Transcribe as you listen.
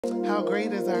How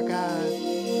great is our God?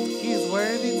 He is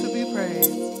worthy to be praised.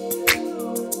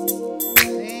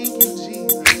 Thank you,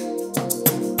 Jesus.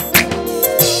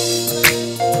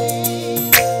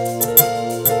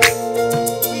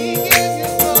 We give you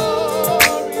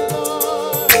glory,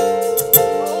 Lord.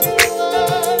 Oh, you're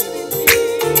worthy,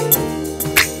 Jesus.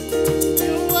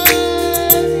 You're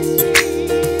worthy,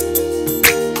 Jesus.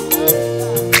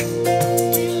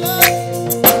 We love you.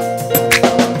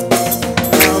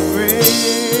 How great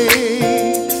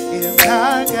is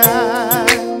our God?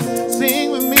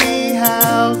 Sing with me,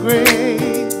 how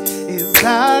great is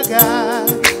our God?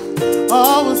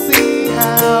 All will see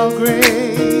how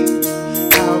great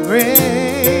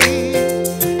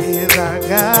is our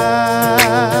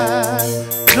God.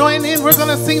 Join in, we're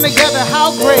gonna sing together,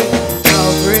 how great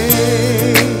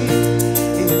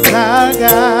is our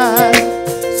God?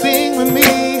 Sing with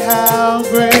me, how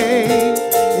great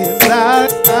is our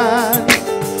God?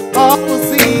 All will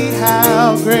see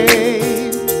how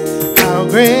great is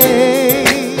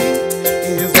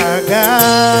our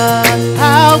God.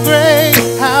 How great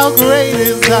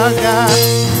is our God?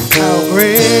 How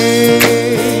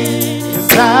great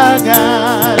is our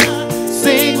God?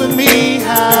 Sing with me,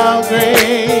 how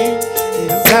great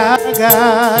is our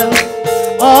God?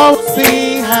 All will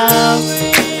see how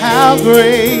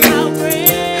great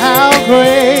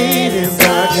is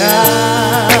our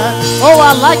God. Oh,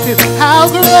 I like this. How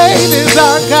great is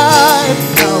our God?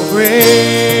 How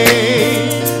great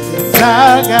is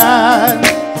our God?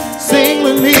 Sing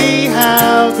with me,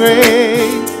 how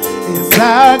great is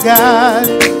our God?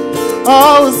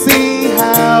 Oh, we'll see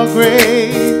how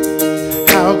great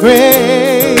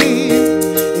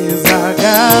is our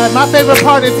God. My favorite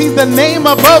part is He's the name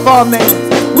above all names.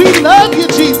 We love you,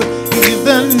 Jesus. He's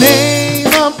the name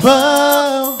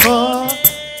above all.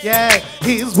 Yeah,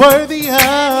 He's worthy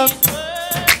of.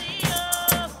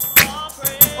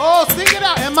 Oh, sing it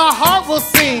out, and my heart will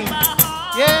sing.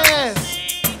 Yes.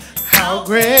 How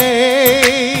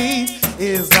great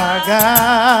is our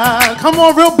God? Come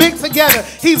on, real big together.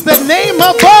 He's the name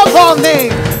above all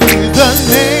names. He's the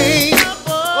name.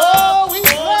 Oh, we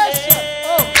bless you.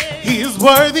 Oh, He is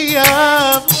worthy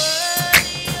of.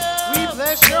 We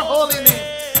bless your holy name.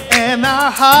 And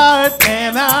our hearts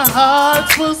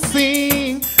will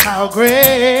sing. How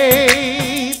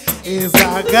great is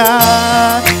our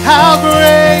God? How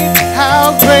great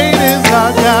is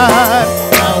our God?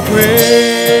 How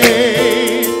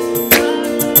great.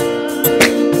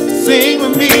 Sing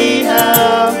with me,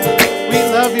 how we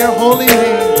love your holy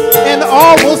name. And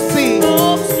all will see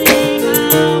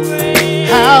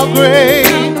how great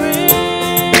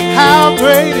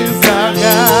is our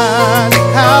God?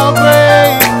 How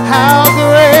great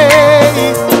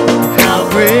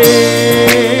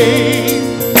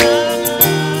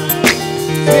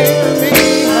Sing with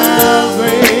me, how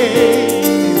great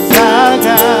is our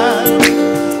God?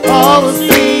 All will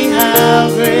see how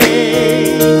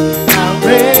great.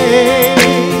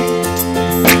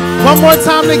 One more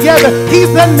time together.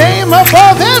 He's the name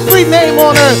above every name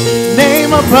on earth.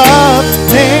 Name above.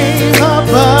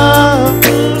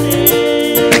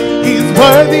 He's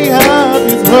worthy.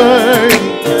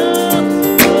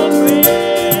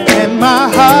 And my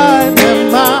heart.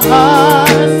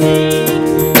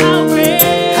 How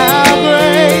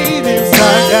great is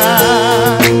our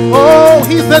God? Oh,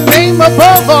 He's the name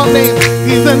above all names.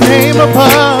 He's the name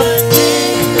above.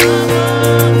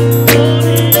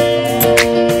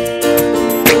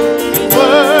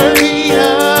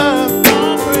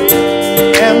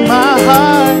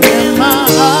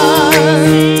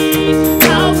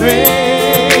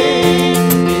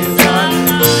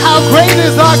 How great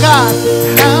is our God?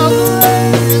 How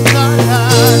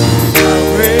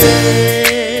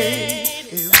great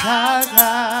is our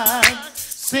God?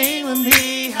 Sing with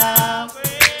me, how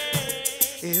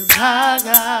great is our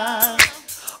God?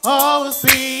 Oh, we'll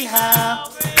see how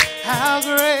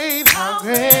great is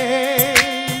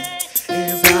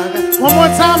our God? One more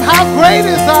time, how great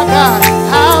is our God?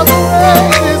 How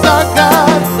great is our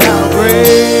God? How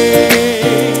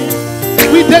great.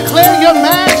 We declare your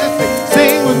majesty.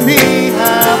 Sing with me,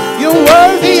 how you're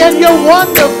worthy and you're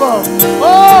wonderful.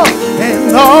 Oh,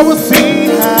 and all will see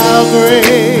how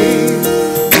great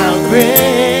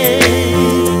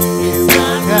is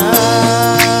our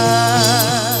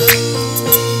God.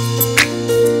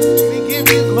 We give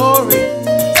you glory.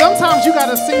 Sometimes you got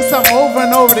to sing something over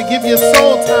and over to give your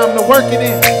soul time to work it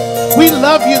in. We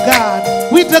love you, God.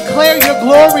 We declare your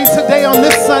glory today on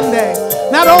this Sunday.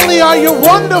 Not only are you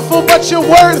wonderful, but you're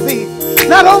worthy.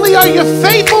 Not only are you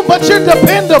faithful, but you're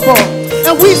dependable.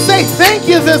 And we say thank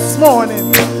you this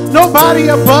morning. Nobody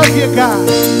above you, God.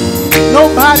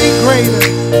 Nobody greater.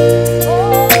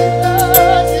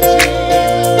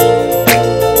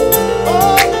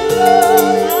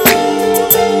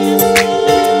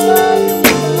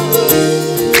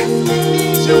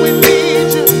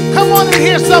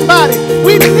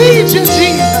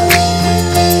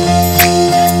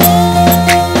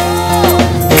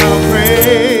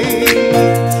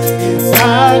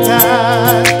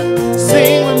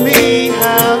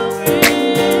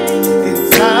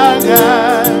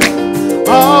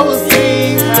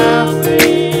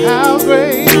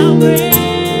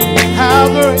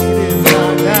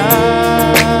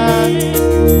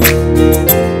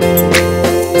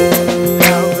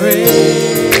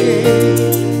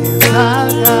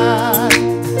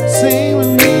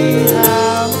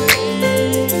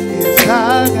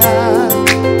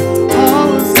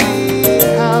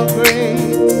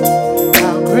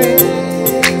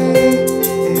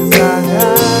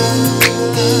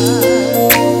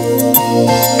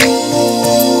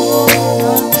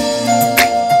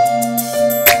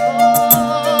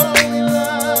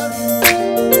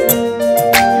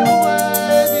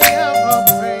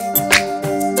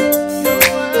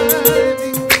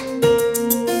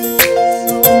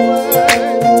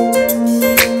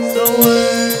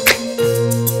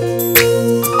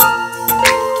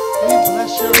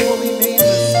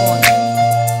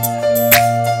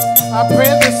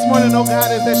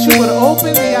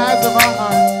 open the eyes of our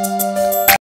heart.